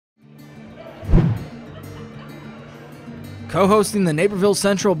Co-hosting the Naperville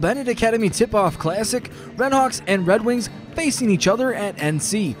Central Benet Academy Tip-Off Classic, Redhawks and Redwings facing each other at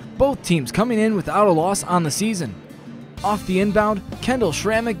NC, both teams coming in without a loss on the season. Off the inbound, Kendall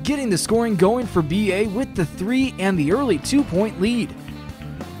Schrammick getting the scoring going for BA with the 3 and the early 2-point lead.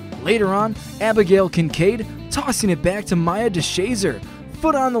 Later on, Abigail Kincaid tossing it back to Maya DeShazer.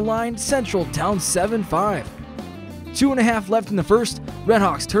 Foot on the line, Central down 7-5. 2.5 left in the first,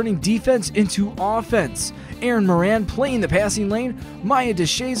 Redhawks turning defense into offense. Erin Moran playing the passing lane, Maya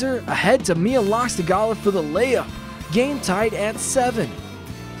DeShazer ahead to Mia Loxtagala for the layup. Game tied at 7.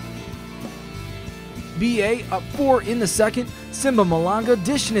 BA up 4 in the second, Simba Malanga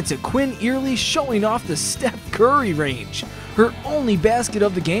dishing it to Quinn Early, showing off the Steph Curry range. Her only basket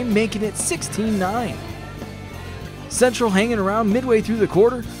of the game, making it 16-9. Central hanging around midway through the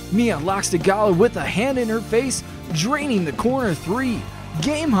quarter, Mia Loxtagala with a hand in her face, draining the corner 3.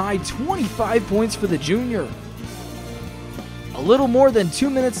 Game high 25 points for the junior. A little more than 2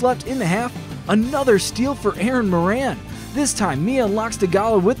 minutes left in the half, another steal for Erin Moran. This time Mia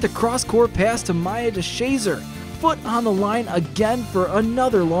Loxtagala with the cross-court pass to Maya DeShazer. Foot on the line again for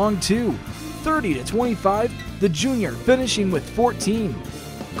another long 2. 30-25, the junior finishing with 14.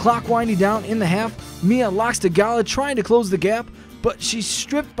 Clock winding down in the half, Mia Loxtagala trying to close the gap, but she's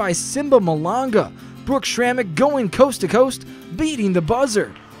stripped by Simba Malanga. Brooke Schrammick going coast to coast, beating the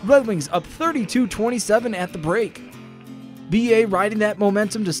buzzer. Red Wings up 32-27 at the break. BA riding that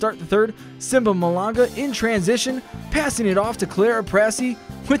momentum to start the third. Simba Malanga in transition, passing it off to Clara Prassi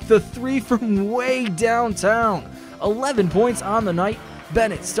with the 3 from way downtown. 11 points on the night.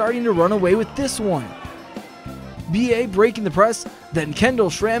 Benet starting to run away with this one. BA breaking the press, then Kendall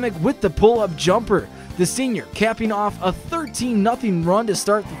Schrammick with the pull-up jumper. The senior capping off a 13-0 run to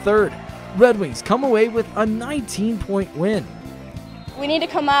start the third. Red Wings come away with a 19-point win. We need to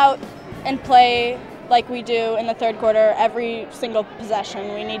come out and play like we do in the third quarter every single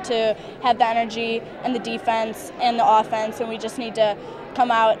possession. We need to have the energy and the defense and the offense, and we just need to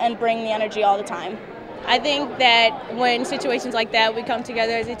come out and bring the energy all the time. I think that when situations like that, we come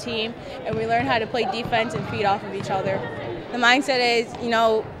together as a team and we learn how to play defense and feed off of each other. The mindset is,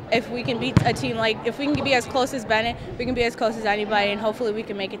 if we can beat a team if we can be as close as Benet, we can be as close as anybody, and hopefully we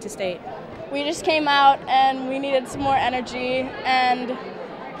can make it to state. We just came out and we needed some more energy, and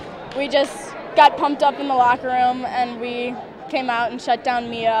we just got pumped up in the locker room, and we came out and shut down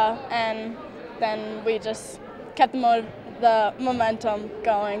Mia, and then we just kept the momentum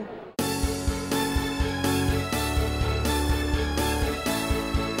going.